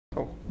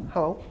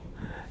Hello.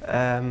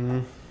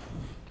 I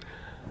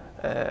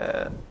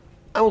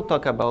will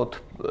talk about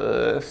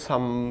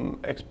some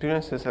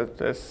experiences at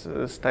this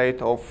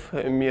state of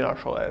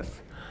Mirage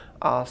OS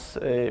as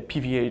a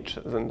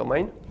PVH Xen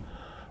domain.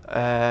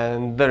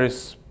 And there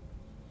is,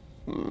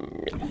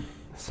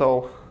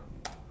 so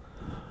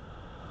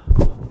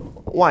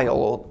why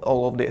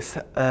all of this?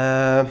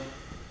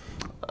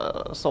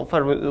 So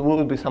first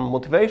will be some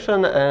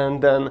motivation,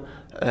 and then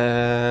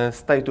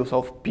status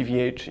of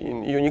PVH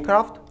in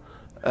Unikraft,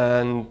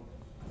 and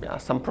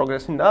some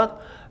progress in that.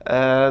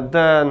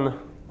 Then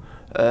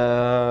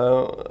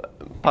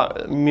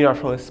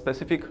Mirage OS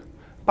specific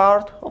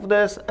part of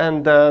this,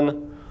 and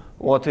then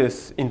what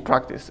is in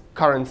practice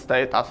current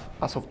state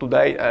as of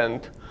today,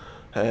 and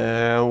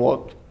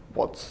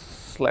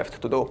what's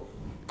left to do.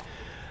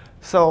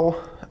 So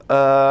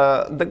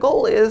the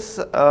goal is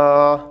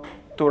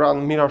to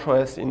run Mirage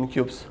OS in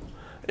Qubes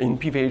in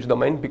PVH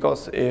domain,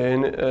 because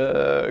in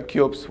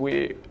Qubes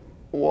we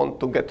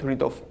want to get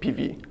rid of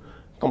PV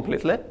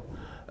completely.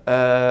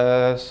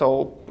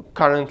 So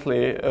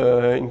currently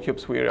in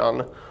Qubes we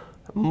run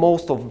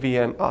most of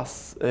VM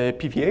as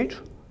PVH,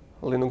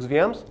 Linux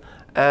VMs,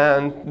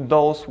 and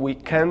those we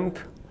can't,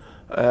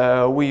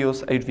 we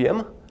use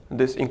HVM.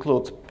 This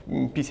includes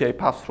PCI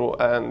pass-through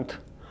and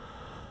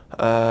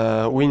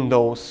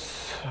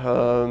Windows,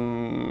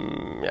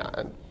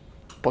 and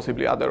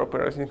possibly other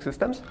operating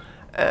systems.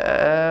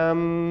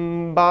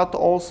 But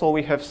also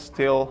we have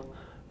still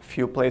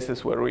few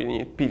places where we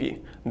need PV.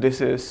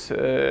 This is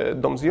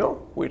DOM0,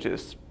 which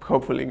is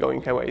hopefully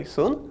going away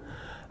soon,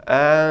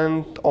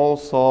 and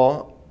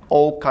also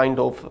all kind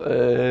of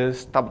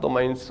stub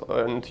domains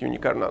and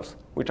unikernels,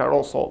 which are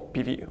also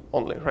PV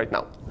only right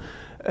now.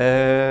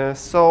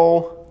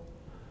 So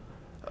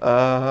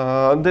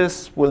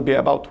this will be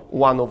about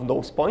one of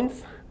those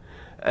points.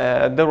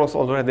 There was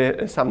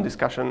already some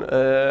discussion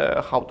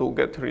how to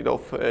get rid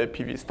of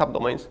PV stub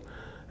domains.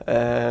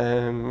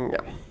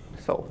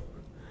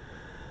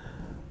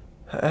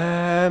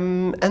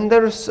 And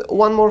there's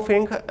one more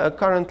thing.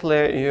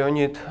 Currently, you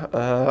need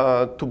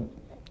to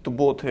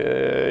boot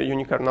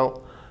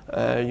unikernel.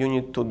 You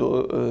need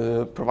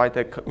to provide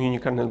a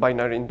unikernel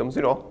binary in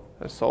DOM0,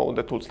 so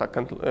the toolstack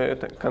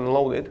can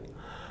load it.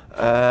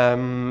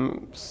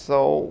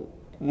 So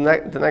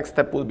the next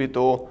step will be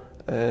to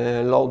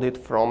load it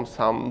from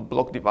some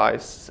block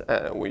device.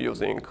 We're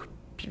using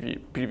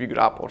PV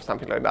grab or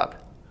something like that,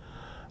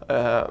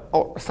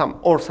 or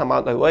some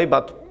other way,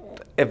 but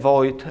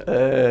avoid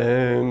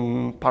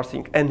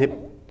parsing any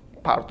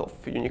part of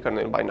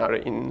unikernel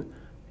binary in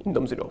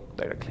DOM0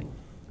 directly.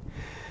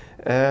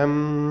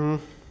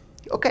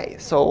 Okay,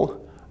 so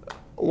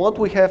what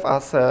we have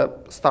as a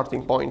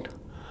starting point,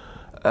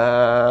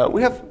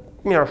 we have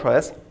Mirage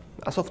OS.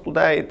 As of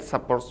today, it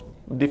supports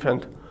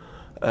different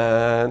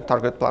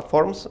target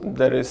platforms.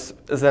 There is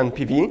Xen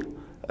PV,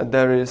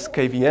 there is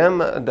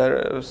KVM,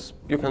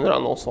 you can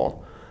run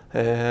also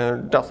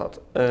just at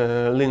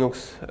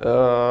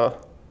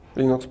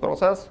Linux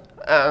process,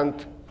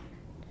 and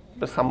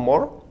some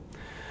more.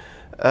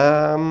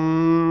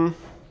 And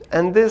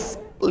this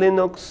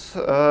Linux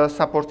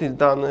support is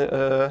done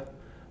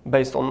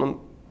based on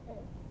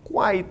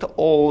quite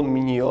old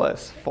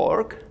mini-OS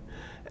fork,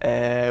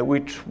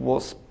 which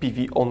was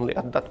PV only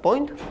at that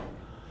point.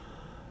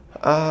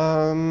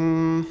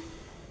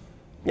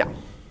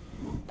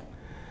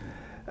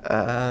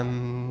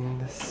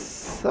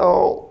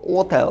 So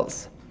what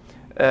else?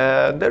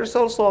 There is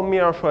also a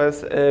Mirage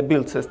OS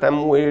build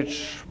system,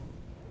 which,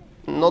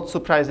 not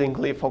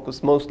surprisingly,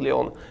 focuses mostly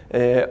on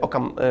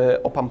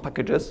OCaml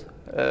packages,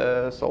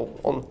 so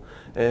on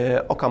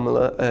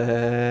OCaml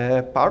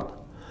part.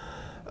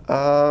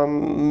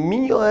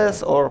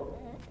 Mini-OS or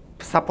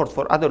support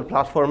for other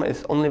platforms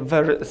is only a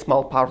very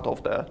small part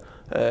of the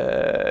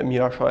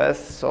Mirage OS,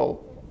 so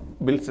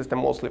build system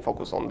mostly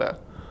focus on the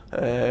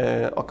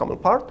OCaml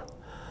part.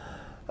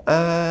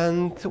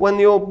 And when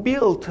you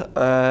build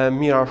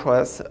Mirage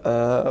OS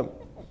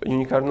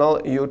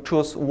unikernel, you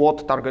choose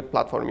what target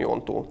platform you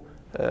want to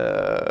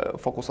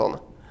focus on.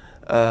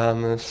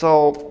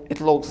 So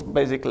it looks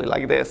basically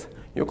like this.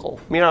 You call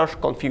Mirage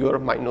configure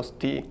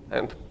 -t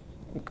and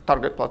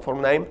target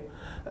platform name,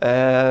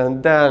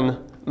 and then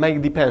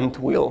make depend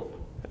will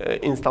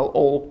install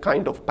all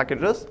kind of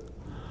packages.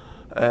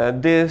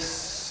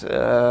 This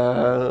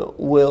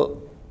will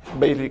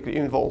basically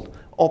involve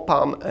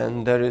OPAM,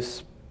 and there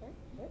is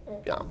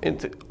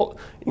it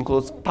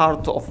includes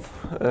parts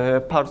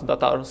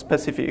that are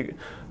specific,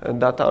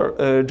 that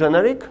are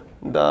generic.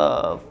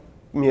 The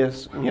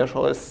Mirage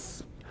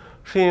OS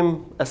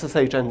shim,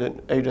 SSH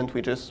agent,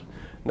 which is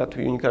that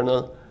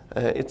unikernel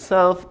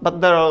itself, but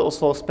there are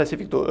also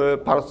specific to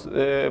parts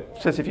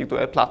specific to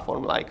a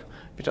platform, like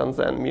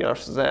Xen,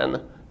 Mirage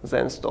Xen,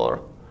 Xen Store,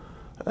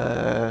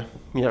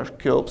 Mirage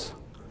Qubes.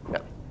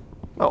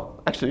 Oh,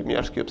 actually,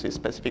 Mirage Qubes is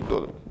specific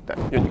to the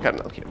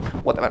unikernel here.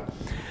 Whatever.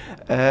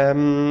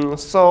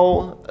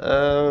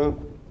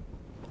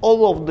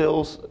 All of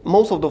those,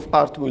 most of those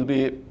parts will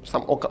be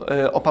some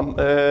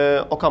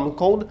OCaml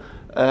code,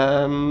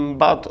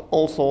 but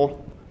also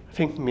I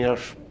think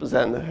Mirage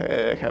Xen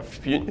have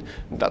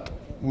that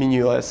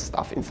mini-OS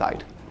stuff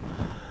inside.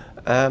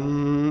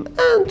 And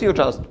you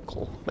just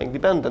call make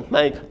dependent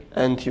make,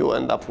 and you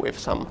end up with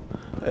some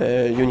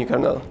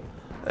unikernel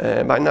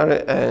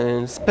binary.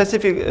 And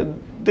specific,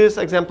 this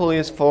example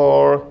is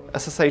for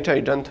SSH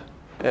agent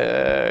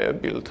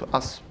built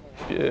as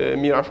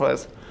Mirage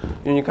OS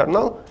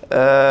unikernel.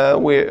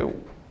 We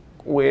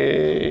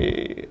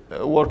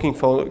working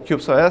for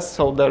Qubes OS,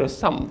 so there is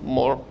some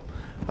more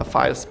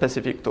files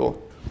specific to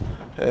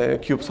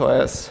Qubes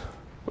OS,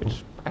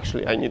 which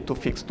actually I need to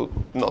fix to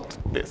not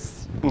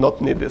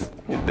need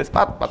this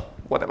part, but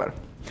whatever.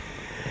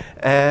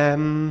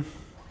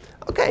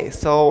 Okay,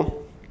 so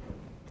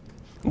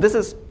this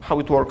is how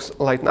it works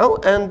right now,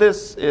 and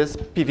this is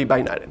PV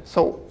binary.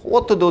 So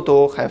what to do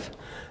to have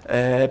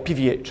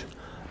PVH?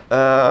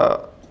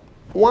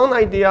 One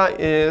idea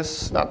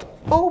is that,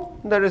 oh,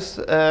 there is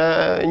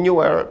a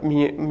newer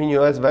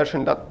mini-OS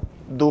version that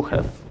do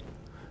have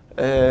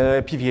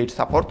PVH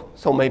support,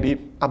 so maybe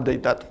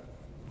update that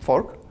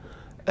fork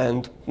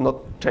and not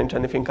change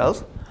anything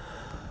else.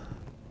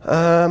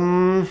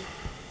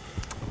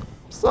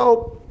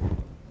 So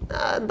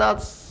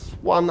that's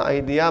one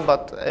idea,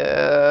 but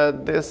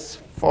this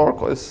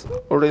fork is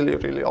really,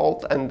 really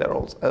old, and there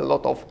are a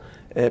lot of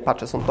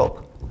patches on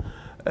top.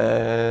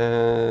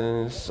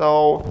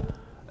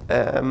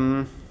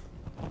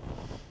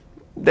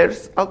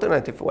 There's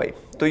alternative way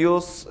to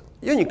use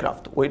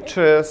Unikraft, which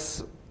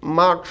is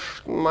much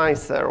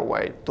nicer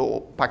way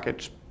to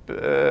package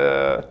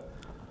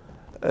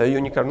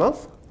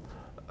unikernels,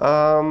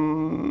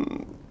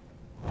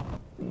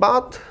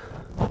 but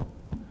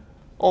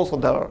also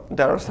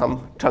there are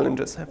some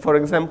challenges. For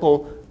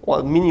example,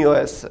 well,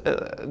 mini-OS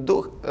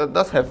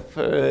does have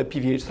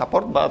PVH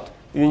support, but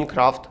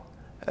Unikraft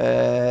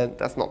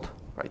does not,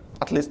 right?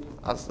 At least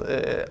as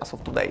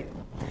of today.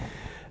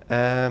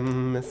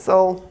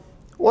 So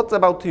what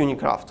about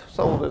Unikraft?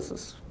 So this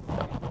is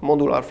a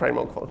modular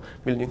framework for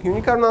building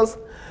unikernels,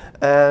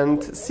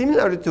 and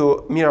similar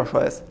to Mirage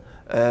OS,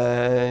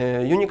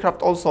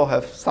 Unikraft also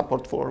have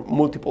support for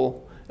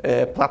multiple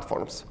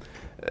platforms.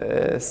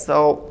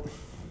 So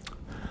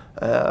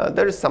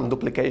there is some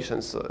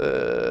duplication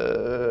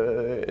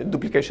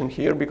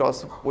here,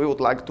 because we would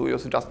like to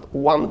use just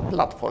one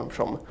platform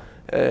from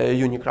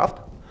Unikraft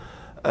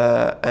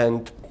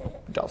and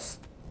just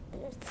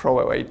throw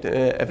away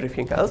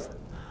everything else,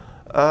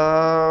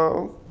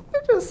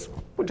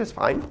 which is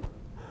fine.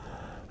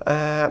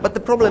 But the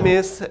problem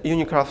is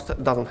Unikraft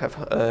doesn't have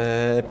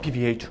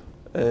PVH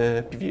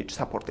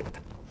support yet.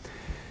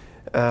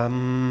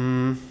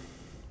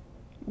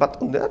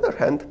 But on the other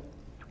hand,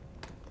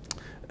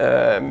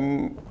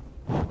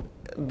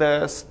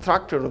 the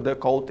structure of the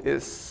code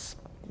is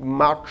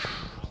much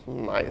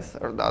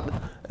nicer than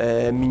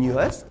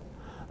mini-OS.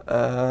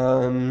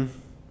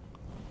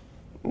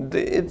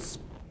 It's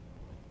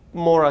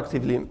more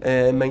actively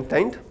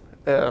maintained.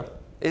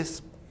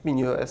 Is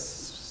mini-OS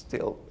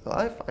still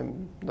alive?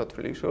 I'm not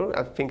really sure.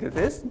 I think it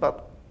is,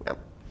 but yeah.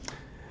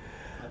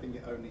 I think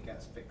it only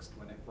gets fixed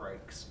when it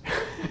breaks.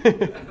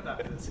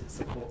 That is its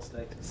support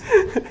status.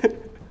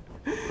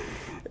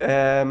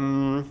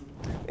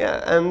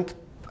 Yeah, and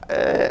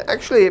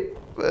actually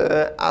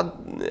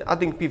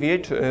adding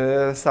PVH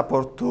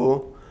support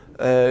to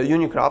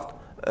Unikraft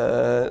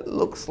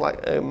looks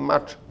like a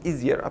much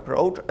easier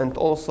approach, and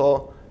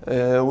also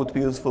would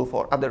be useful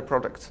for other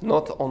projects,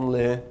 not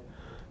only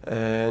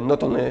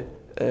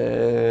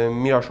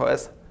Mirage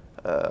OS.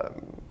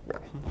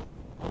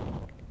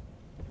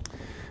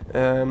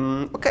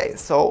 Okay,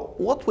 so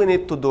what we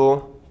need to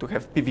do to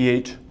have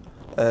PVH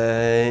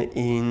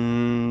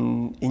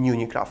in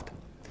Unikraft?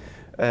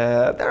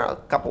 There are a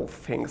couple of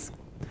things.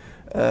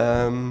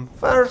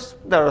 First,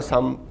 there are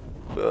some.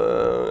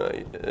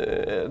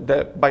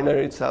 The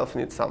binary itself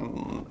needs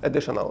some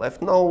additional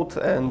F node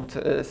and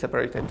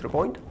separate entry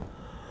point.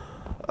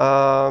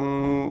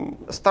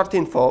 Start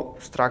info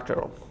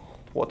structure,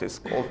 what is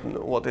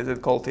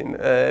it called in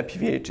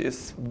PVH,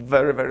 is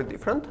very, very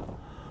different.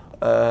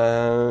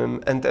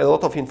 And a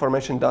lot of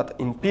information that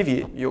in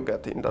PV you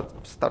get in that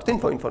start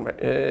info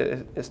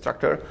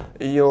structure,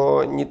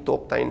 you need to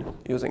obtain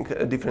using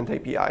a different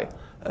API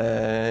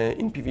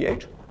in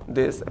PVH.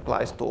 This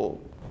applies to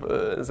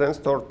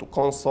XenStore, to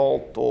console,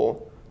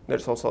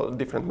 there's also a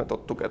different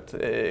method to get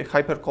a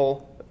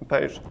hypercall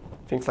page,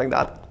 things like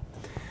that.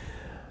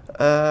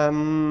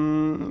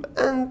 And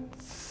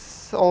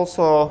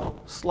also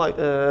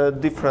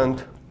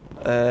different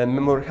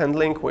memory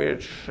handling,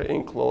 which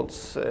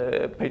includes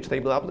page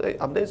table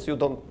updates. You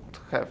don't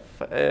have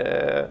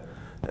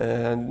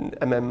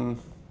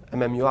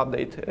MMU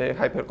update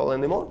hypercall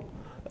anymore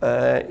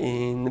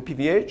in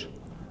PVH.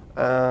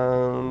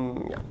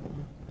 Yeah.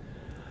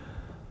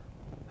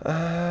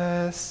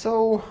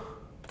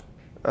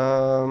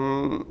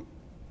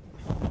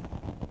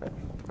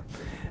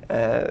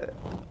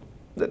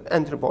 The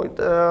entry point,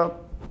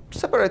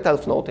 separate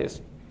elf node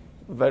is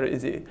very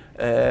easy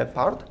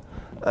part.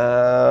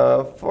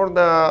 For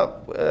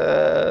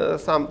the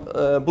some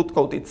boot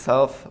code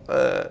itself,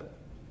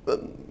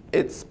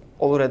 it's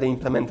already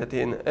implemented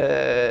in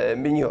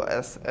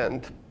MiniOS,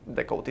 and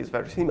the code is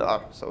very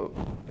similar, so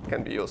it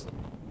can be used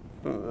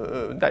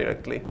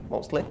directly,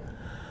 mostly.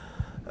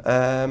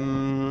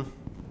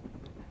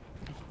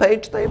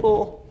 Page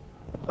table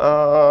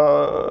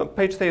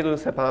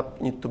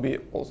setup need to be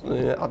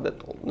also,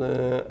 added,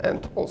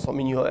 and also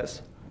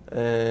MiniOS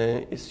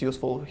is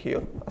useful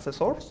here as a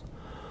source.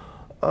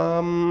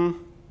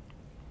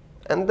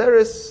 And there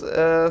is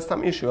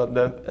some issue at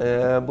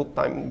the boot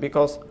time,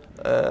 because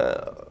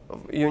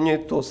you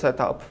need to set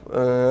up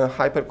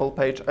hypercall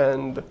page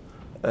and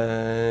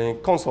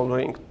console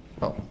ring.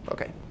 Oh,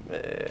 okay.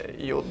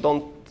 You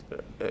don't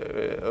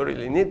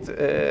really need,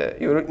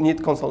 you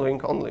need console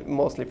ring only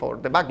mostly for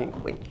debugging,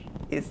 which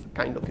is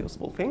kind of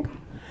useful thing.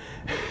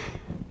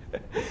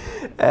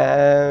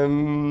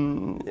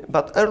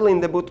 But early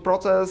in the boot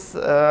process,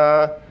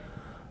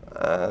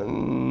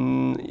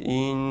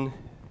 in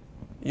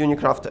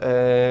Unikraft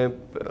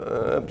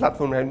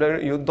platform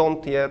library, you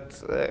don't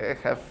yet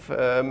have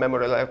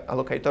memory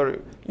allocator.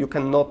 You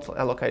cannot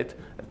allocate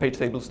page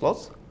table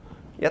slots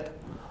yet,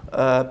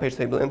 page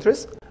table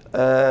entries.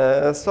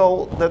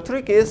 So the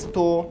trick is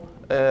to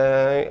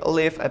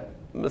leave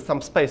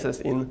some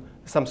spaces in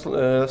some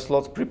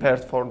slots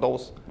prepared for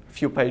those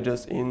few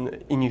pages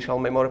in initial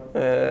memory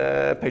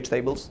page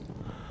tables.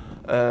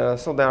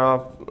 So there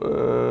are,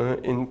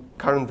 in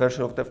current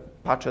version of the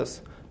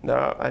patches, there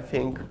are, I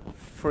think,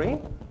 3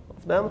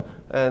 of them,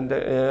 and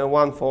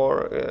one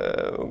for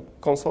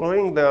console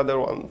ring, the other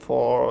one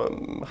for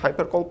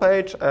hypercall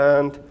page,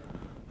 and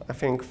I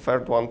think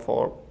third one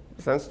for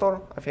Xen store,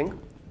 I think.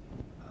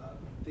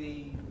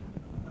 The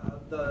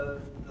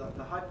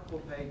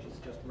hypercall page is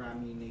just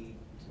RAM you need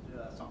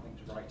something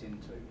to write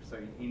into, so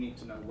you need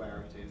to know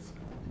where it is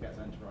to get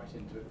Xen to write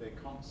into it. The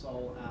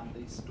console and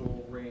the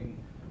store ring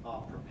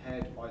are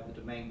prepared by the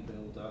domain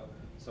builder,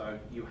 so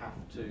you have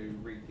to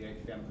read the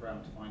HVM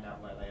program to find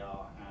out where they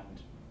are, and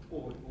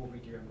or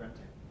read your own grant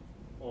table.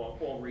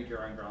 Or read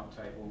your own grant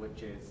table,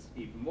 which is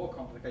even more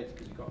complicated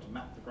because you've got to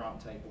map the grant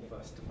table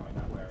first to find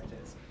out where it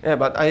is. Yeah,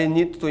 but I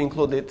need to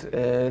include it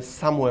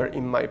somewhere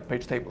in my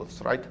page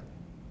tables, right?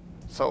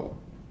 So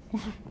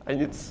I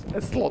need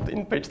a slot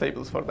in page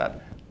tables for that.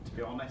 To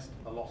be honest,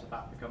 a lot of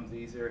that becomes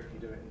easier if you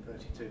do it in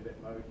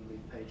 32-bit mode and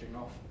leave paging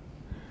off.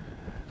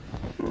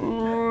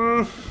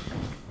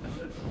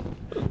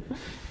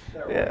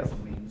 There are ways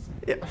and means.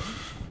 Yeah.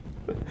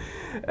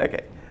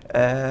 Okay.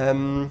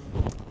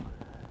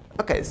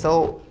 Okay,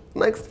 so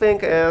next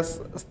thing is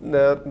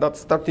that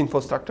start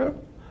infrastructure.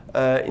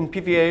 In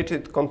PVH,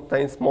 it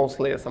contains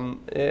mostly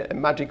some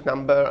magic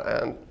number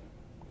and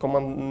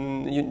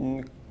command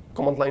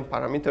line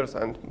parameters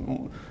and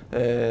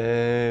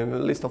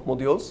list of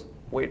modules,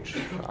 which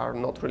are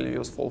not really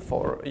useful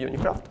for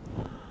Unikraft.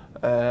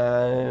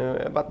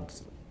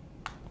 But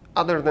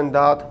other than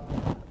that,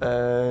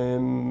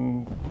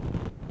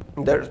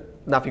 there's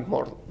nothing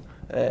more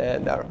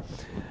there.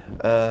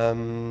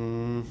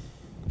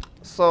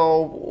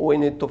 So we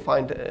need to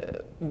find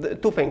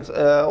two things.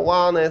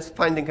 One is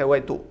finding a way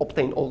to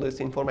obtain all this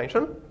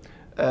information,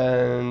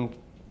 and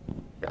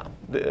yeah,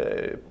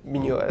 the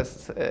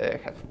MiniOS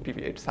have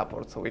PVH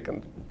support, so we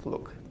can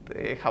look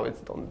how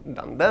it's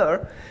done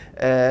there.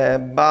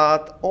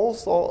 But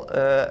also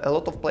a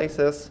lot of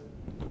places,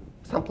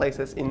 some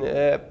places in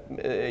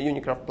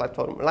Unikraft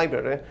platform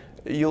library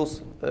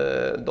use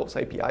those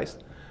APIs.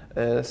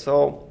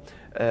 So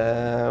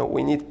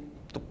we need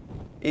to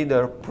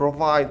either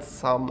provide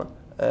some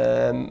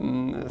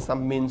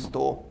means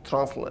to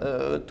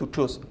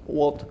choose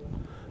what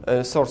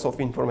source of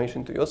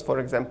information to use. For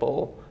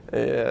example,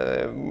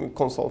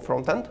 console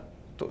frontend,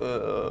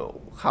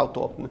 how to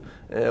open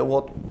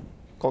what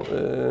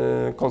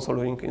console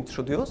ring it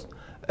should use,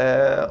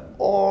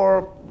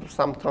 or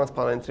some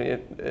transparently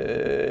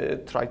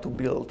try to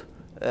build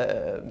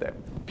the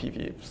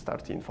PV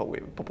start info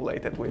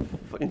populated with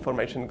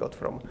information got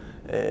from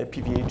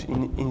PVH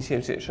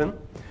initialization.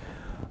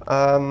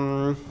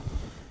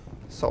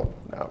 So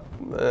there are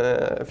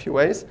a few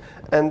ways,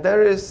 and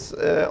there is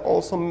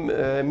also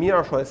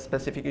Mirage OS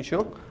specific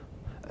issue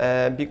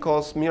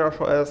because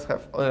Mirage OS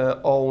have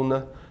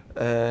own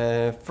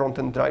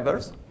front-end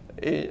drivers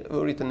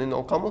written in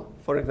OCaml,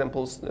 for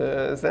example,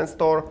 Xen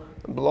store,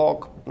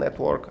 blog,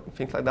 network,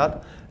 things like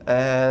that,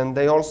 and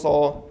they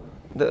also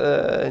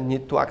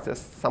need to access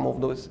some of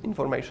those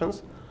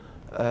informations,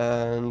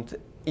 and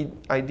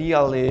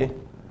ideally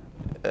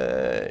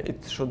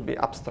it should be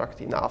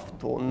abstract enough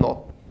to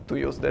not to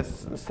use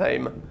this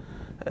same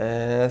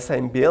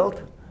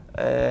build.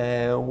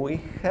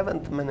 We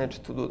haven't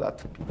managed to do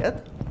that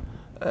yet.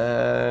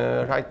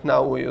 Right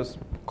now we use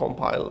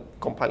compile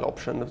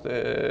option,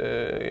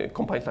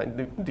 compile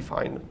line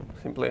define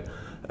simply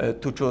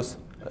to choose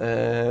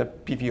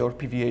PV or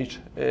PVH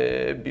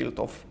build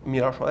of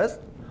Mirage OS.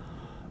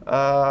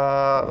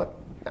 But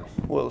yeah,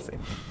 we'll see.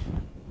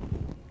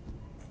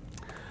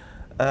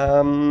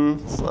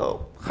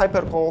 So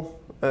hypercall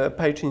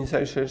page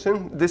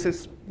initialization. This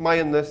is my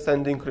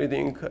understanding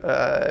reading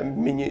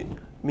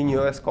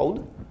MiniOS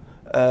code.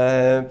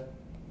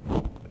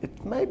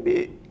 It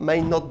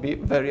may not be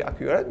very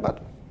accurate,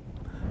 but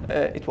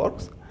it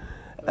works.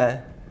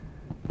 The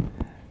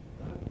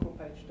hypercore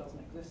page doesn't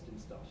exist in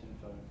start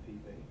info in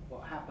PV.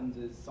 What happens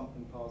is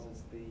something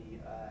passes the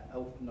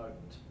elf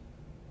note.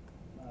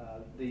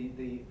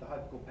 The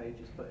hypercore page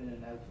is put in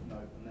an elf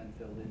note and then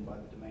filled in by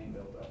the domain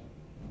builder.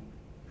 I'm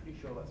pretty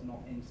sure that's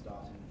not in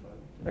start info.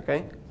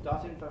 Okay.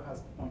 Start info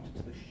has pointed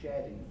to the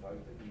shared info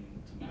that you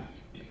need to map.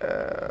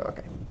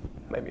 Okay,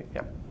 maybe,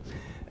 yeah.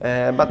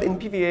 But in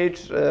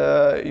PVH,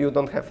 you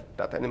don't have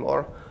that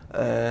anymore.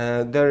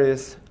 There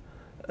is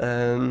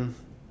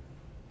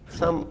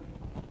some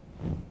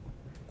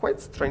quite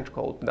strange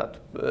code that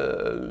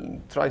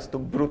tries to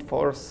brute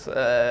force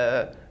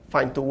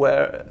find to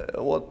where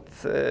what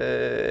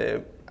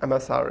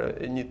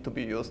MSR need to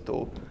be used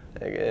to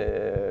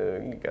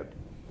get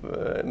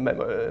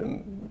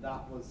memory.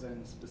 That was a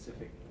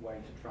specific way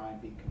to try and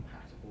be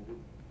compatible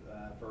with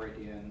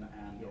Viridian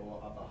and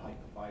or other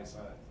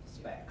hypervisor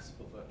specs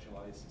for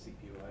virtualized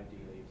CPU ID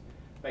leaves.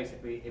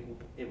 Basically,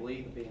 it will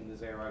either be in the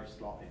 0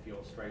 slot if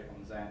you're straight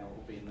on Xen, or it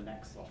will be in the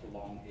next slot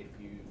along if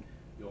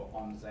you're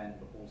on Xen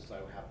but also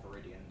have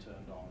Viridian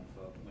turned on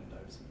for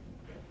Windows.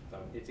 So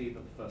it's either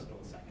the first or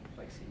the second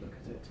place you look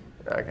at it.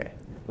 Okay,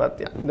 but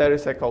yeah, there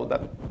is a code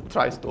that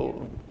tries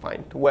to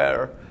find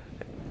where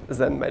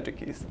Xen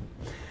magic is.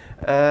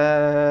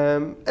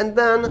 And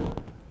then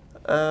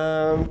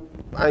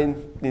I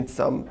need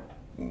some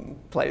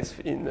place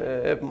in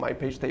my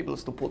page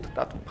tables to put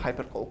that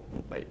hypercall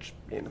page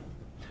in.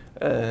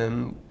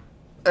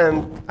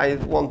 And I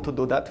want to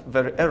do that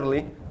very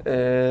early,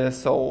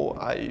 so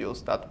I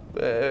use that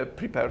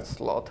prepared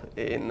slot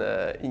in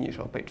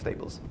initial page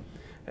tables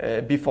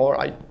before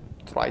I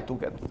try to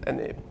get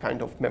any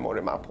kind of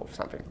memory map or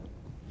something.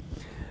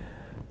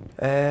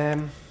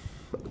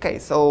 Okay,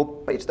 so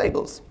page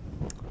tables.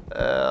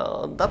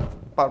 That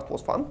part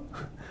was fun.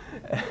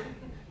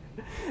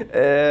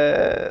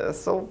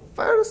 So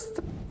first,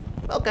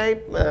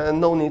 okay,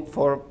 no need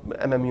for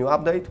MMU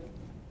update.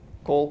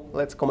 Cool,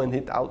 let's comment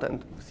it out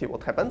and see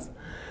what happens.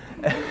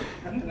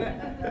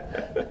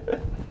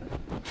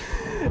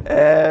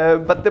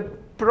 But the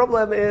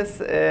problem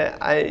is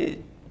I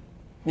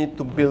need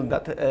to build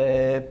that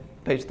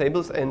page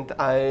tables, and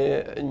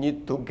I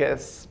need to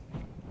guess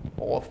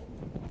or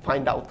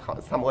find out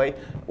some way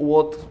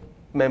what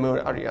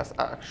memory areas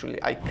actually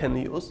I can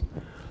use.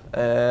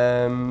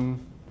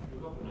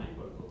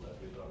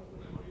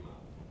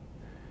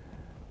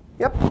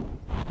 Yep,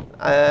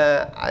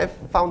 I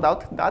found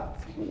out that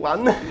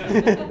one,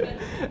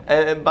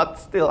 but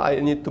still I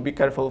need to be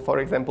careful. For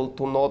example,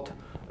 to not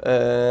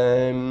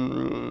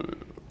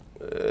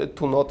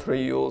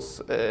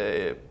reuse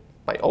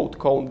my old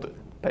code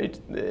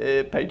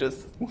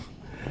pages,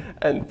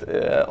 and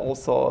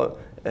also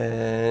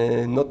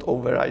not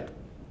overwrite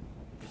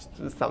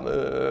some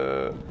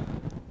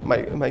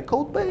my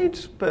code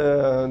page,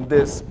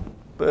 this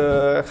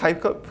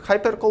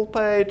hypercall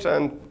page,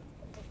 and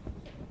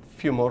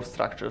few more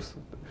structures.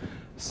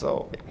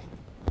 So, yeah.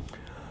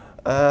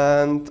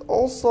 And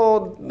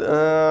also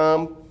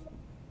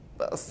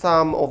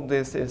some of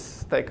this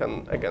is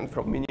taken again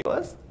from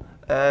MiniOS,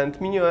 and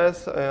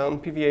MiniOS on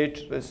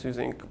PVH is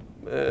using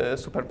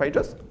super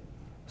pages.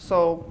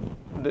 So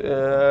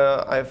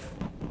I've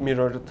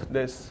mirrored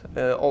this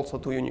also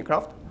to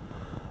Unikraft.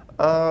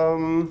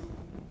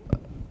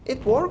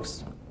 It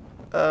works.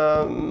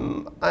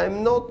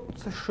 I'm not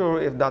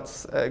sure if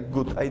that's a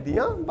good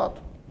idea, but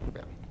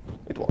yeah,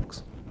 it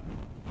works.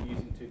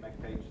 Using 2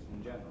 meg pages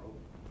in general?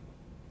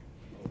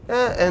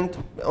 And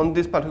on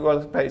this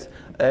particular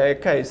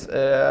case,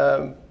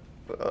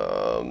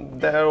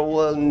 there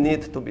will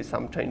need to be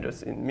some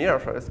changes in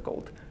Mirage OS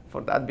code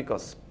for that,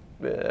 because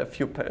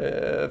few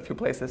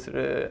places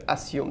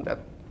assume that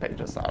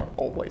pages are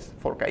always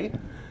 4K.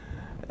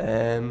 So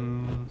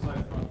from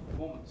a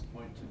performance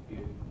point of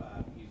view,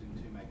 using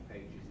 2 meg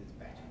pages is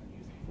better than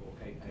using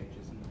 4K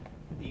pages. And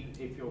even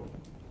if you're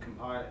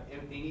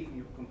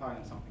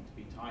compiling something to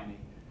be tiny,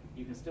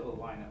 you can still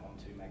align it on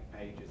 2 meg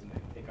pages, and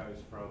it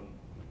goes from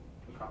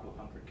a couple of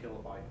 100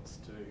 kilobytes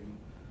to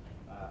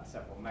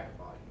several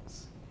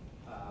megabytes.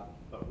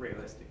 But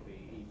realistically,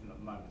 even at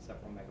the moment,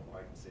 several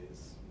megabytes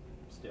is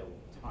still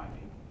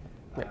tiny.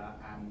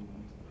 And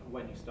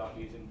when you start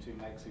using 2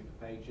 meg super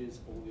pages,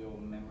 all your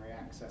memory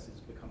accesses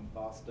become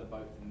faster,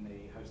 both in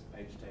the host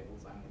page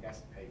tables and the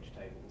guest page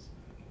tables.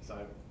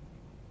 So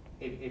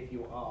if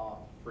you are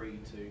free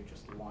to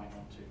just align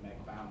on 2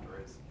 meg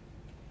boundaries,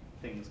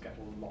 things get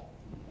a lot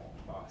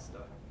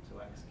faster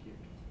to execute.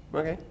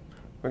 Okay,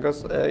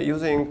 because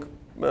using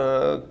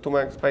 2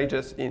 meg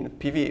pages in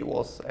PV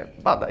was a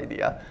bad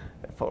idea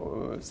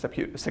for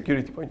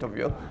security point of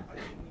view.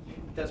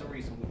 There's a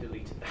reason we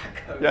deleted that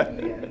code Yeah. in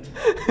the end.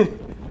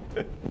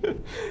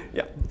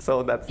 Yeah,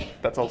 so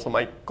that's also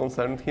my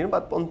concern here.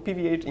 But on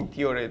PVH, in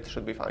theory, it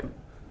should be fine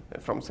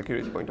from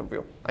security point of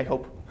view. I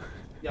hope.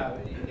 Yeah,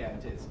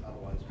 it is.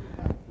 Otherwise, we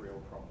have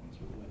real problems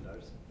with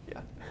Windows.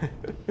 Yeah.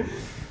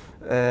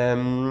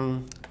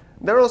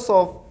 There are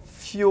also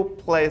few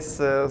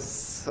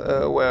places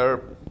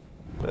where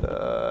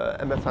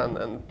MFN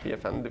and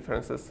PFN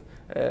differences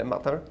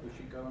matter. We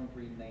should go and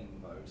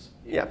rename those.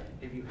 Yeah.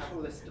 If you have a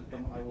list of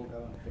them, I will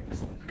go and fix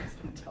them because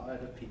I'm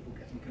tired of people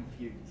getting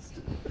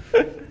confused.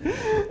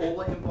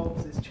 All it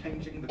involves is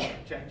changing the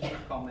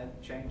comment,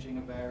 changing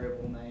a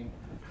variable name.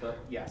 But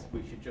yes,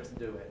 we should just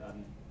do it.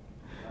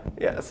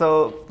 Yeah.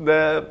 So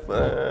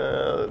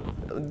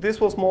this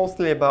was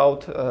mostly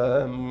about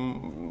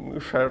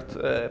shared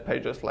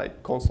pages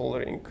like console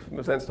ring,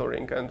 sensor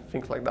ring, and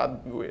things like that,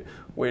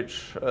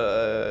 which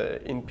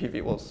in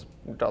PV was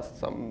just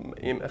some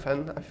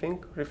MFN, I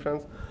think,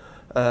 reference.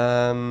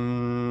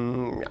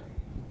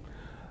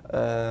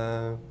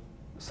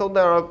 So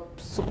there are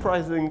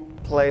surprising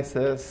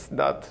places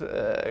that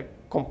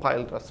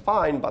compile just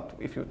fine, but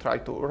if you try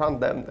to run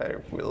them, they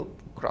will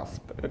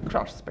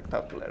crash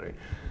spectacularly.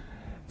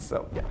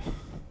 So yeah,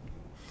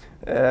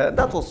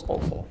 that was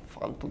also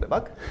fun to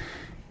debug.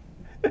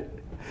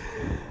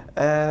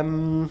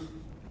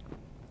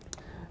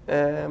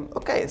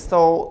 Okay,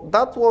 so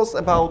that was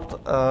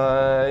about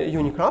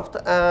Unikraft,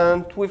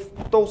 and with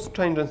those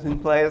changes in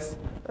place,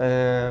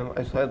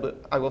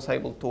 I was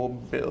able to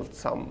build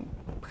some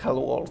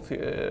Hello World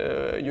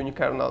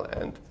unikernel,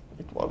 and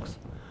it works.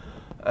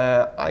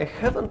 I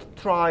haven't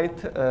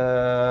tried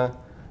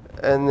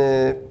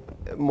any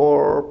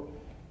more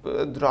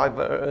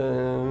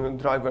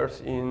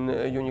drivers in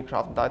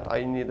Unikraft that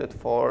I needed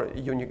for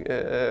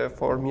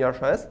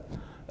Mirage OS.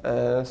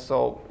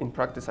 So in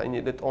practice, I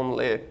needed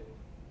only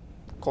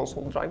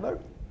console driver.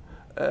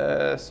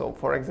 So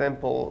for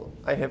example,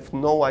 I have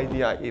no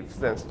idea if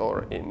Xen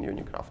Store in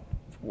Unikraft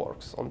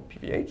works on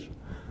PVH.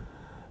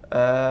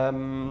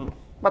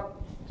 But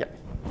yeah,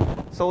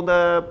 so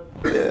the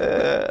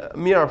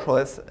Mirage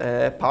OS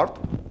part.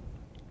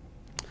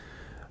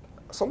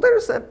 So there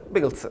is a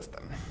build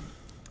system.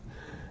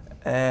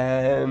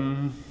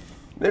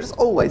 There's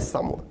always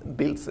some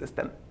build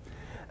system.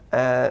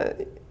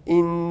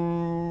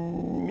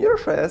 In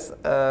Mirage OS,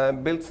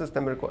 build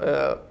system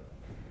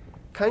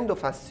kind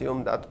of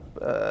assume that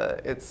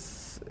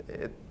it's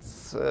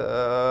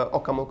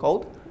OCaml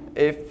code.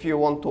 If you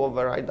want to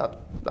override that,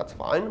 that's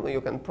fine.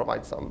 You can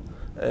provide some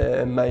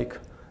make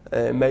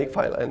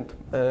file and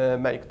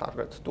make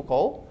target to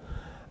call,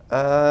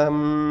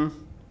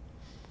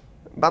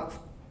 but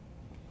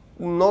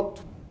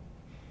not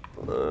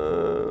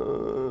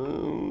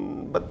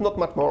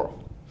much more.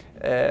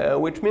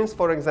 Which means,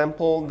 for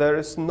example, there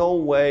is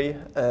no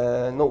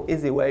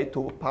easy way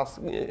to pass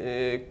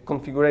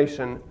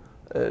configuration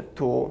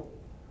to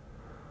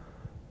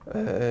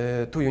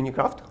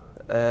Unikraft,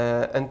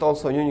 and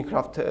also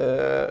Unikraft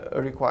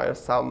requires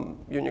some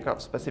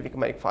Unikraft specific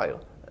makefile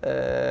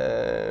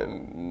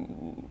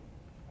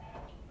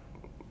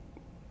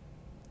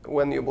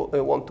when you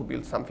want to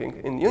build something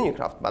in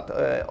Unikraft. But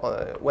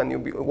when you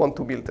want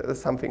to build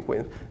something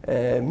with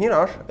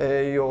Mirage,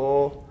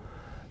 you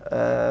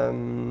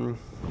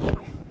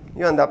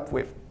end up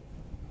with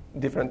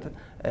different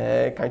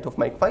kind of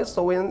makefiles.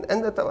 So we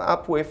ended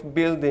up with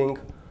building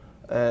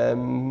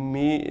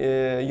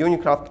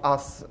Unikraft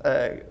as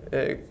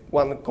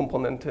one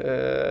component,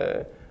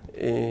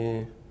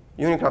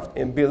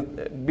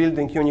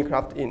 building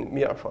Unikraft in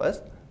Mirage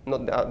OS,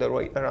 not the other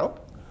way around,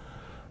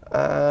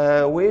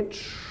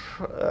 which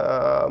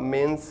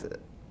means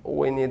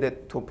we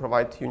needed to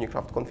provide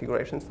Unikraft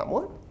configuration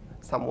somewhere.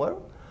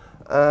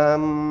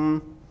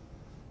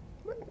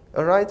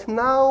 Right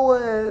now,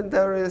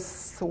 there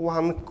is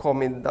one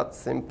commit that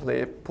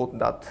simply put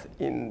that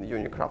in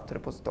Unikraft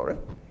repository,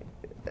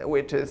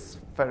 which is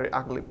very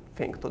ugly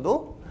thing to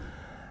do.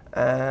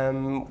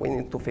 We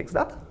need to fix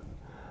that.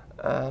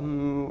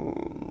 And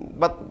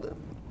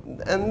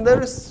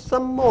there is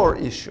some more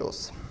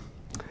issues.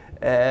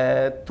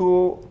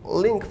 To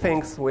link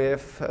things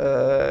with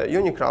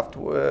Unikraft,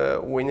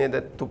 we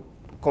needed to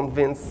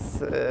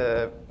convince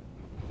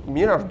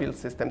Mirage build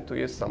system to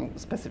use some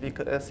specific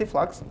C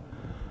flags.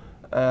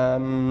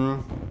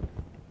 And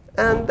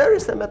there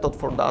is a method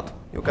for that.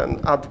 You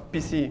can add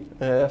PC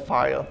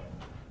file.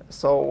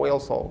 So we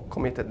also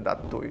committed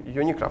that to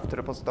Unikraft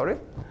repository.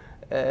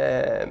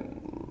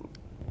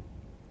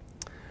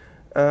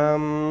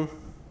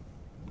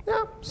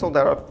 Yeah, so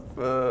there are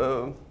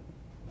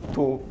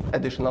two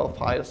additional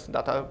files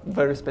that are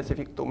very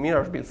specific to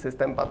Mirage build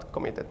system, but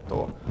committed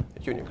to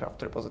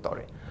Unikraft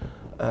repository.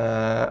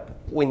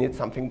 We need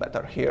something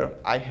better here.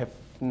 I have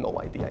no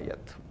idea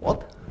yet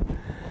what.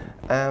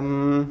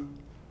 And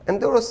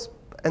there was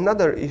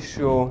another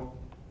issue,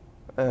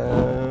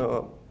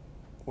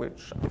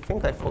 which I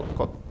think I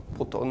forgot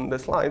put on the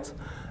slides.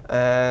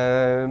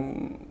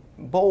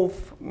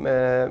 Both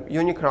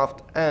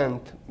Unikraft and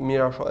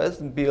Mirage OS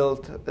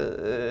built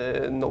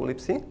no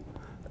libc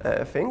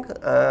thing.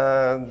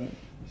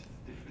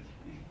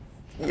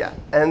 Yeah,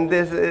 and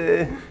this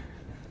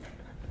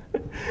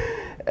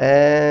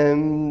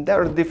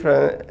there are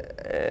different.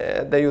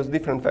 They use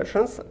different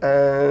versions,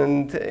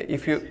 and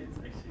if you it's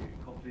actually a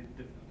completely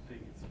different thing.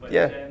 It's by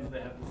chance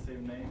they have the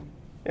same name.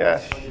 Yeah.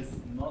 But it's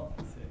not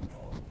the same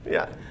call.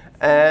 Yeah,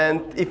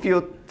 and if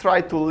you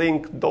try to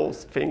link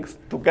those things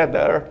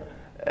together,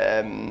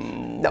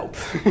 No.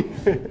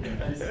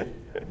 I see.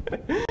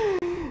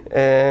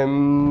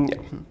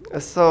 Yeah.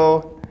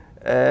 So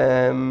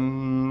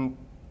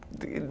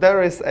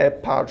there is a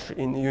patch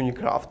in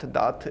Unikraft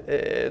that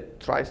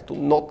tries to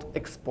not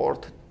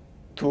export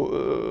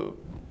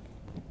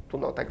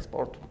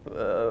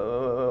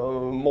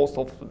most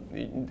of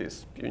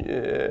these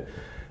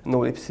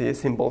no-libc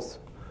symbols,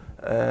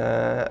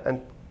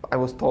 and I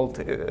was told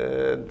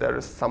there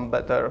is some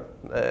better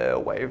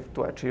way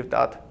to achieve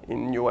that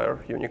in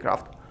newer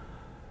Unikraft.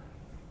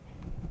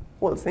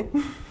 We'll see.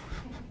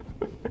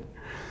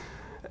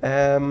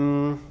 Yeah.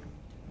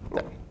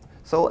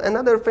 So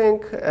another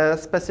thing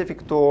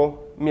specific to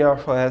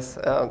Mirage OS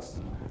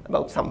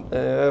about some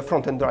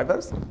front-end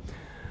drivers.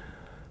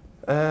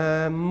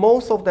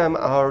 Most of them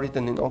are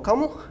written in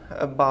OCaml,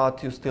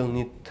 but you still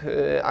need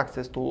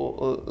access to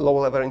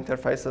low-level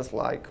interfaces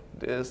like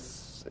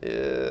this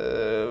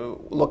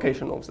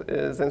location of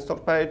Xen store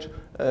page,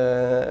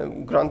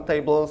 grant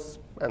tables,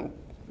 and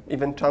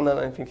event channel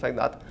and things like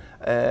that.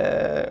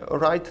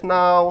 Right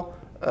now,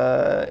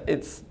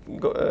 it's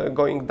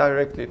going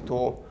directly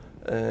to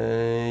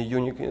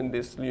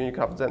this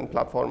Unikraft Xen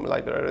platform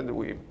library.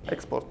 We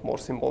export more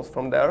symbols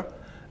from there,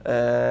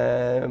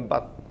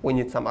 but we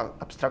need some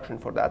abstraction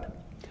for that.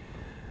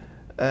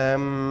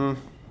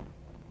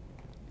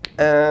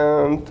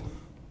 And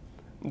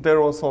there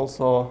was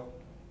also,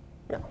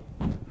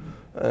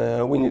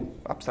 we need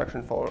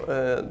abstraction for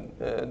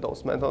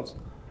those methods.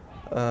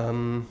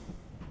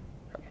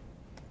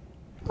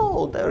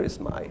 Oh, there is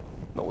my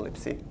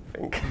no-libc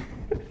thing.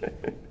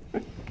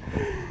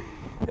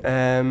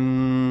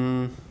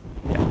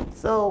 Yeah,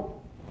 so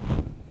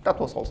that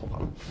was also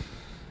fun.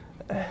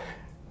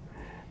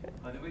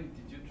 By the way,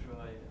 did you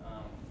try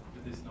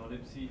with this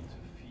no-libc to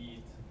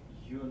feed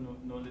your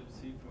no-libc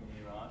from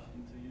Mirage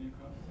into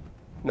Unikraft?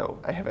 No,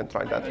 I haven't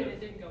tried that. It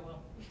didn't go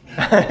well. I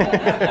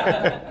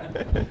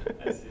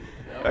see.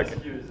 I was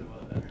curious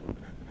about that.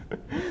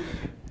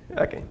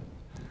 Okay.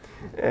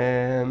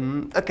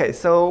 Okay,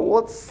 so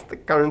what's the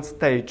current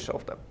stage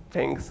of the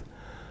things?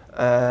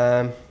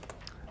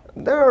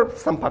 There are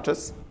some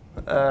patches.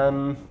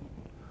 I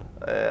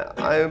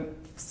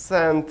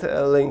sent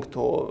a link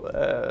to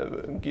a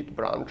Git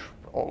branch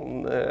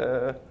on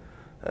the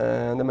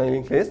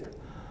mailing list.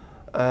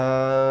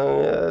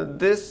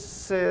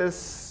 This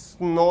is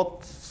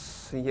not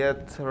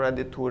yet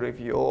ready to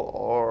review,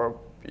 or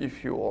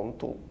if you want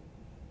to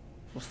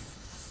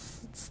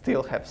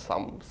still have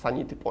some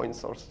sanity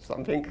points or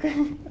something.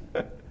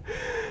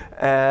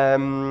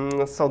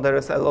 So there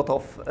is a lot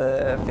of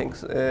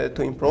things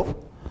to improve.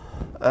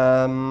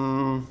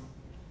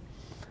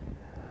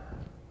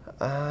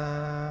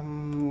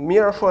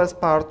 Mirage OS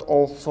part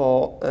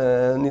also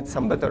needs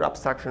some better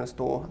abstractions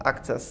to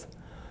access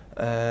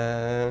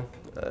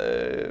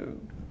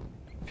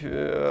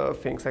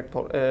things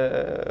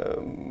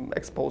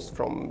exposed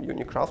from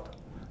Unikraft.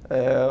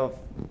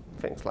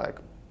 Things like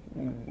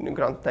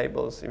grant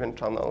tables, event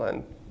channel,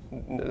 and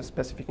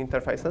specific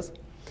interfaces.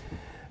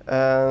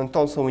 And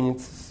also we need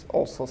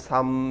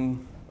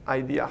some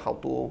idea how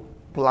to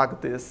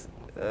plug this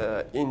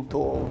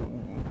into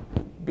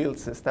build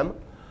system.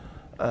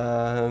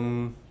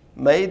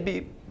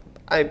 Maybe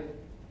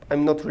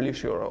I'm not really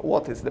sure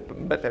what is the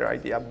better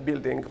idea,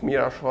 building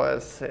Mirage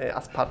OS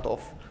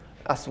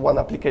as one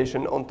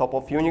application on top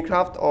of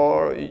Unikraft,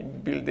 or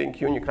building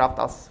Unikraft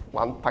as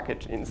one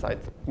package inside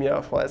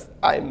Mirage OS.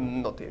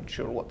 I'm not yet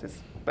sure what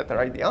is better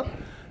idea.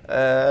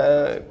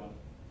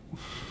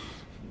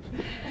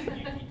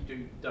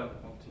 You don't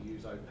want to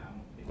use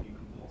OPAM if you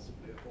can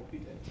possibly avoid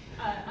it.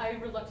 I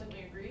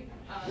reluctantly agree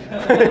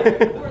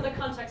for the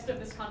context of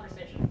this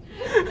conversation.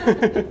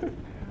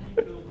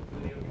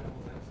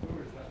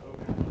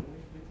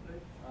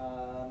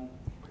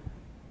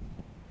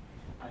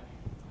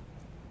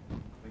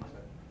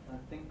 I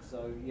think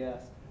so,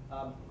 yes.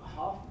 Half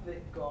of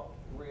it got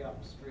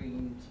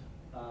re-upstreamed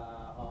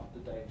after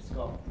Dave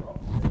Scott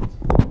dropped it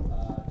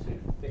to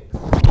fix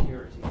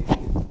security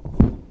issues.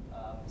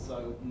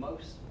 So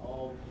most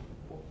of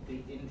the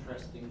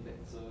interesting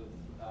bits of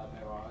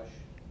Mirage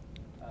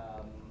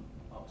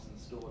Ops and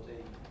Store D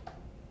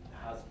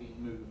has been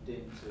moved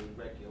into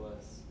regular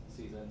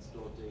Xen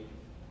Store D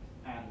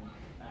and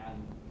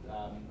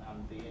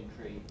the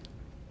entry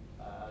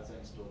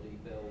Xen Store D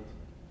build,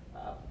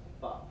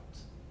 but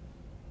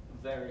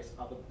various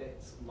other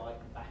bits like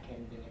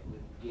back-ending it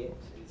with Git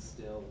is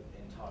still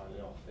entirely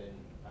off in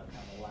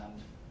camel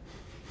land.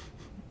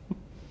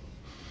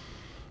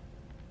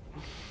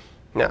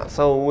 Yeah,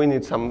 so we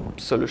need some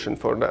solution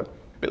for that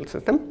build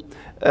system.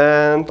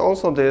 And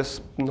also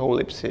this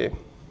no-libc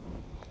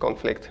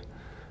conflict.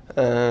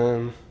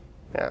 Yeah,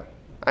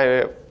 I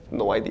have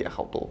no idea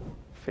how to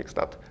fix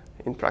that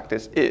in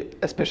practice,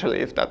 especially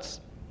if that's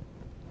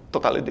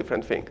totally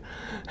different thing.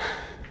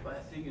 But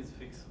I think it's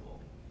fixable.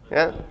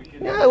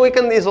 Yeah, we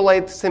can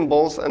isolate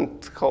symbols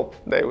and hope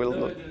they will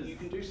not. You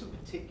can do some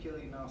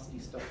particularly nasty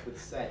stuff with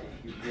sed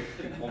if you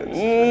really want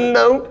to.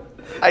 No,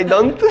 I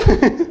don't.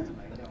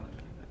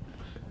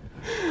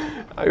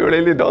 I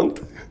really don't.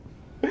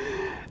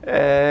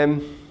 Yeah,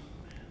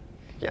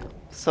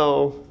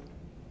 so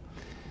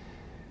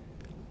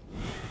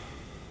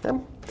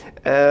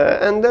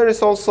and there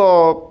is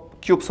also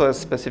Qubes OS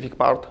specific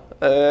part,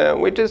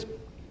 which is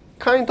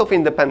kind of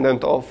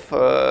independent of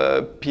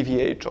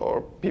PVH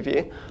or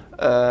PV,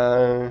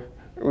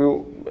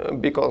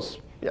 because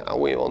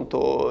we want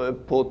to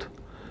put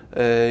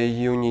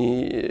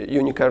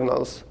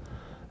unikernels.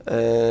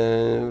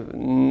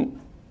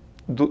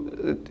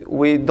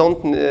 We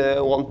don't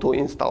want to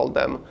install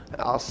them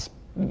as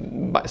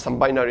some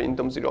binary in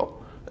DOM0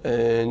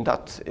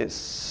 that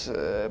is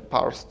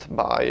parsed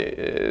by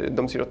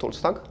DOM0 tool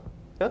stack.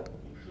 Yeah? You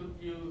should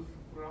use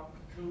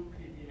grub2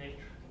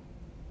 PVH.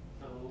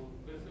 So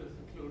this is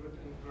included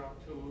in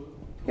grub2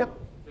 Yeah.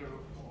 04.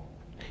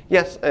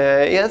 Yes,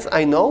 yes,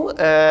 I know.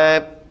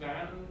 Then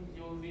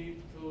you'll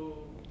need to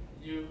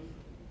use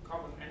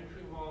common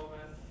entry more or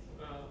less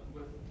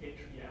with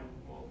HVM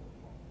more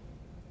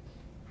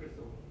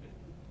presumably.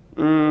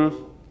 So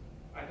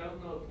I don't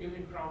know if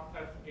Unikraft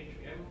has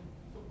HVM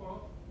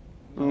support.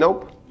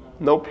 Nope.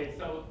 Nope. Okay,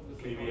 so this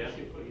is an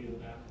issue for you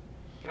then.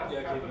 Just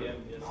Yeah, have KVM, a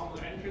yes. normal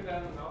entry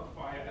then, not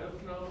via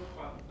else node,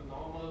 but the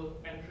normal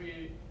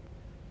entry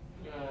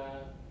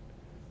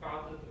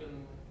started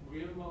in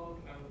real mode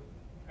and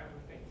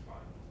everything's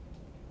fine.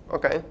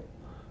 Okay.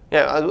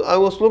 Yeah, I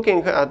was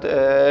looking at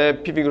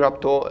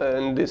PVgrab2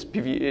 and this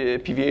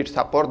PVH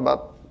support,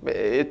 but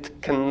it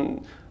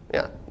can,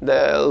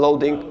 the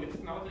loading. So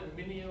it's not in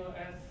mini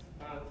OS,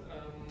 but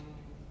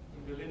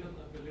the Linux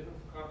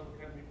kernel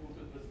can be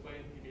booted this way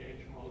in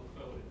PVH mode,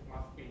 so it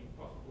must be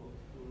possible to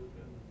do it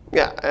in.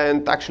 Yeah,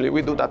 and actually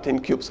we do that in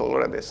Qubes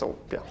already, so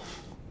yeah.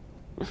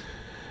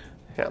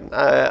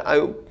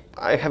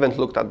 I haven't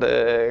looked at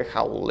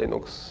how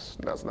Linux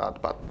does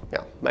that, but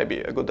yeah, maybe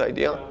a good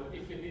idea. So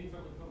if you need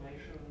some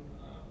information,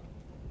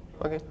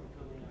 Okay.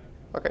 tell me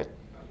Okay.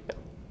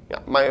 Yeah.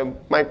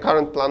 My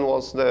current plan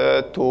was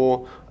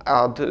to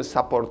add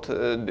support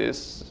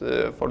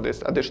for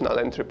this additional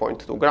entry point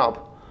to grab.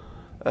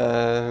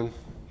 I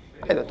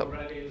don't know.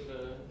 already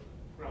the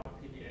grub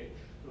PVH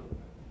doing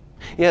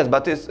that. Yes,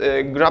 but this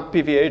grab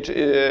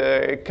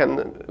PVH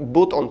can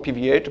boot on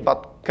PVH,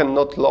 but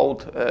cannot load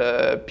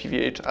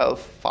PVH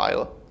elf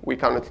file we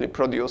currently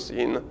produce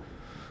in.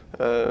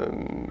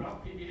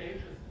 Grub PVH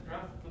is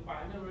just the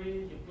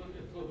binary, you put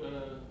it to the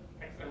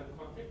Xen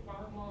config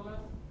file more or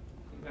less,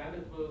 and then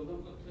it will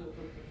look at the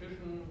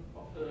position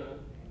of the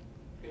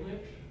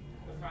image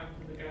assigned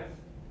to the guest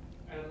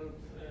and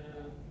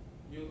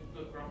use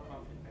the grub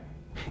config there.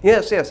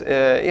 Yes,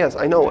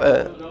 I know. To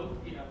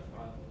load the elf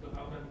file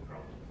without any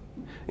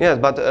problems. Yes,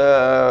 but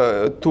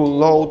to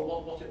load.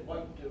 What it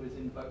won't do is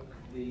invoke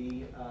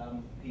the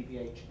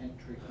PVH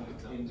entry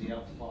point in the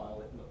elf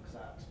file it looks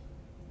at.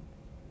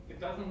 It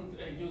doesn't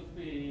use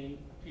the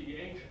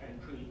PVH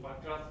entry,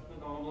 but just the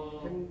normal.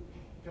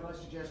 Can I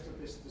suggest that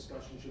this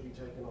discussion should be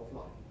taken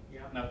offline?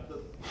 Yeah. No,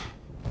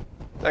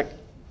 Like,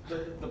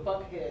 the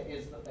bug here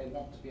is that they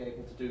want to be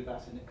able to do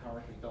that and it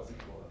currently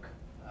doesn't work.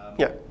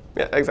 yeah,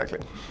 exactly.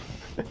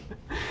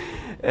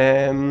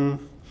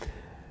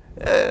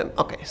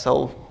 Okay,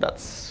 so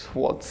that's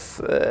what's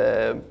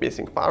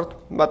missing part.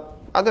 But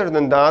other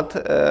than that,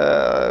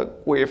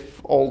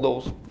 with all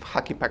those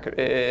hacky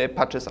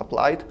patches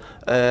applied,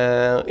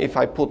 if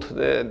I put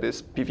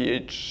this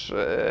PVH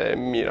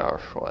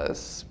Mirage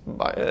OS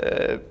by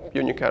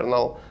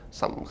unikernel,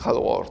 some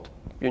hello world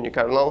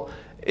unikernel,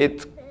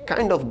 it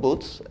kind of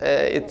boots.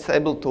 It's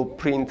able to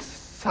print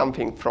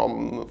something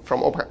from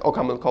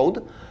OCaml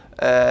code.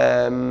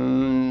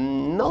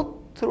 Not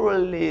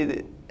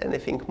really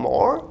anything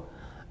more,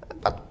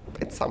 but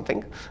it's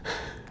something.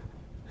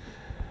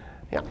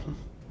 Yeah.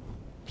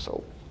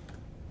 So,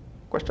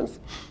 questions?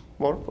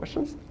 More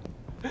questions?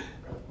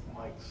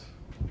 Mics.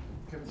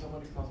 Can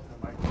somebody pass me a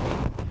mic?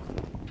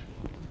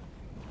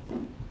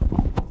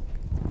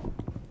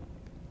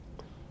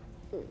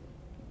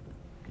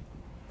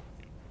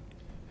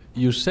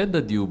 You said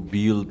that you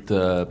built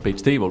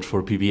page tables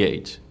for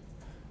PVH,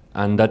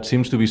 and that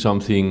seems to be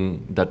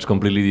something that's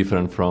completely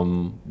different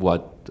from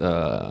what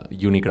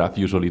Unikraft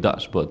usually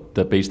does. But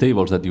the page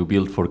tables that you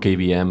built for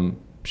KVM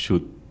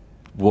should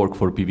work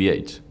for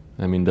PVH.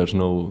 I mean, there's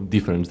no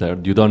difference there.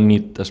 You don't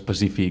need a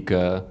specific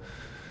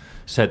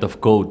set of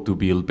code to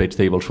build page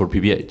tables for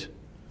PVH.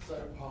 So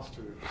pass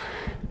through.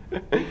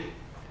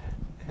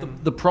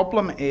 The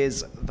problem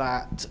is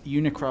that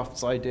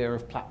Unikraft's idea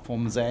of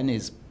platform Xen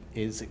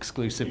is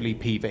exclusively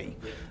PV.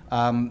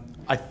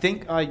 I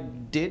think I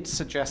did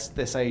suggest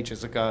this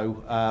ages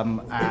ago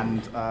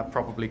and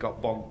probably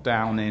got bogged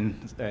down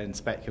in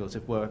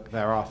speculative work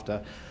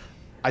thereafter.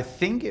 I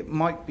think it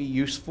might be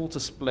useful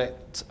to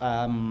split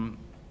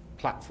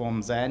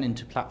platform Xen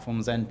into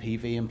platform Xen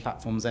PV and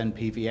platform Xen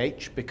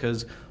PVH,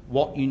 because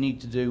what you need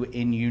to do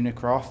in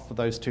Unikraft for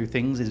those two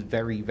things is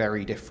very,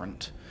 very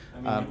different.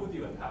 I mean, you could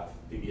even have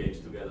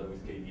PVH together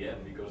with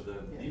KVM, because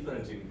the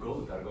difference in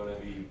code are going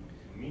to be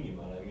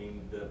minimal. I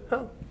mean, the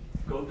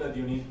code that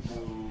you need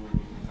to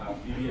have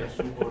PVH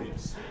support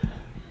is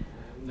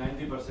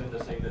 90%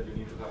 the same that you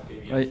need to have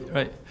KVM support.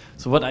 Right.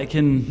 So what I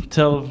can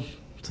tell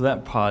to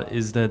that part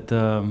is that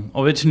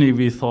originally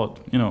we thought,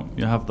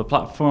 you have the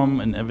platform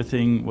and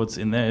everything what's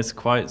in there is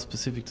quite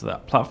specific to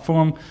that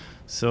platform.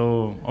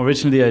 So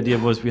originally the idea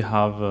was we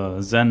have a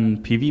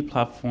Xen PV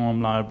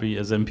platform library,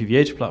 a Xen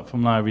PVH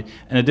platform library,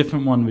 and a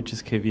different one which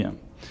is KVM.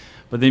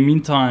 But in the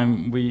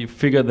meantime, we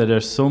figured that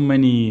there's so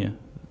many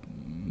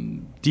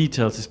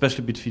details,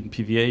 especially between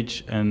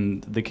PVH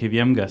and the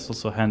KVM guys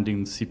also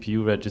handling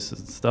CPU registers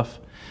and stuff,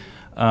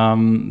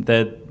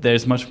 that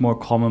there's much more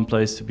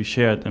commonplace to be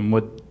shared. And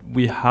what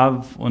we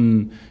have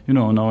on,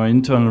 on our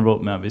internal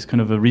roadmap is kind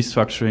of a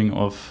restructuring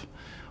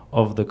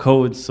of the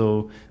code,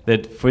 so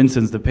that, for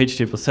instance, the page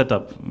table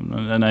setup,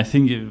 and I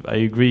think I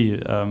agree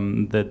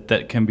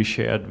that can be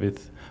shared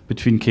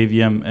between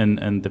KVM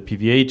and the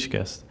PVH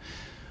guest.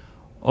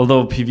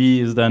 Although PV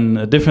is then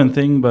a different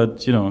thing,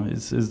 but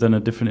is then a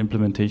different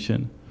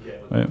implementation. Yeah,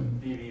 but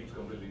right? PV is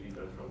completely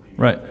different from PV.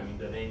 Right. I mean,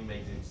 the name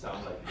makes it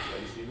sound like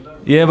it's very similar.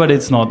 Yeah, but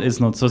it's not.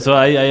 It's not. So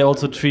I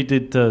also treat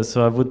it.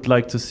 So I would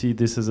like to see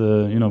this as a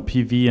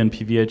PV and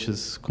PVH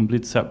as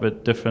complete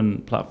separate,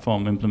 different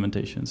platform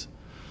implementations.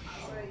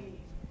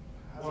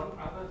 One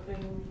other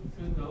thing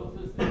to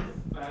notice is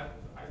that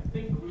I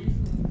think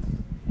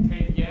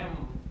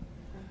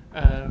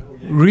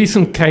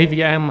recent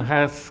KVM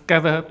has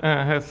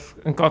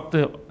got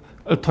the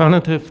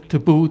alternative to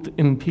boot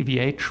in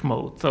PVH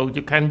mode, so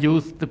you can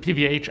use the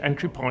PVH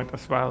entry point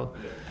as well,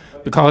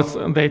 because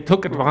they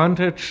took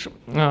advantage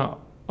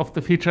of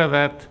the feature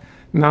that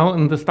now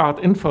in the start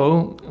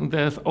info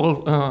there's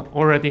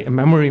already a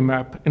memory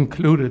map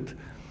included.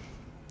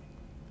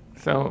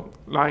 So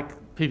like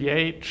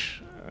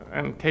PVH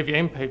and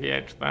KVM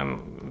PVH, then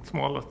it's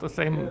more or less the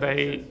same.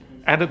 They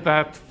added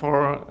that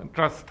for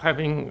just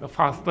having a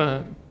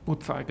faster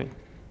boot cycle.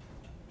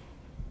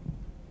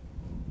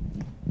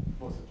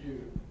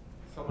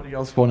 Somebody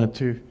else wanted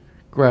to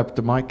grab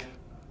the mic.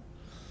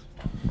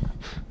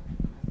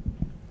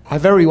 I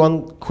very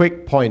one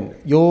quick point.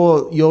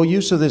 Your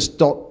use of this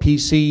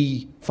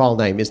 .pc file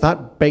name, is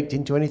that baked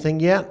into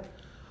anything yet?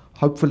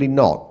 Hopefully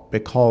not,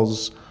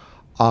 because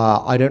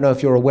I don't know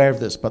if you're aware of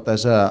this, but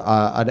there's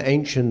an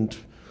ancient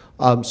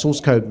source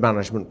code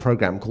management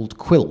program called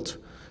Quilt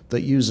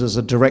that uses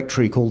a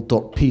directory called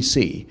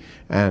 .pc,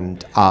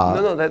 and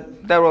no,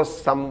 that there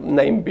was some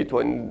name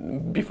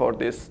before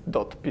this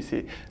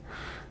 .pc.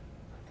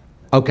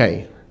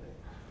 Okay.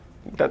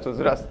 That was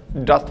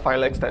just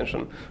file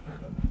extension.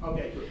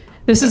 Okay.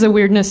 This is a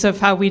weirdness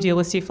of how we deal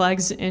with C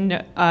flags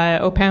in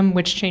OPAM,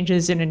 which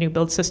changes in a new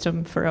build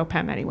system for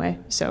OPAM anyway.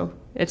 So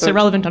it's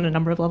irrelevant on a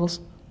number of levels.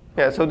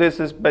 Yeah, so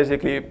this is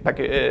basically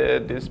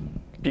this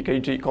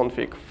pkg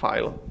config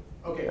file.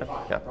 Okay, yeah.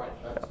 fine. Yeah. Right.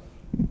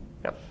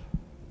 Yeah.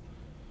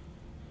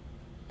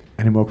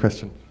 Any more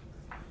questions?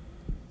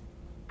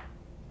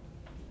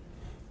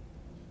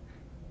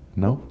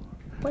 No?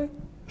 Bye.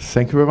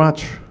 Thank you very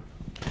much.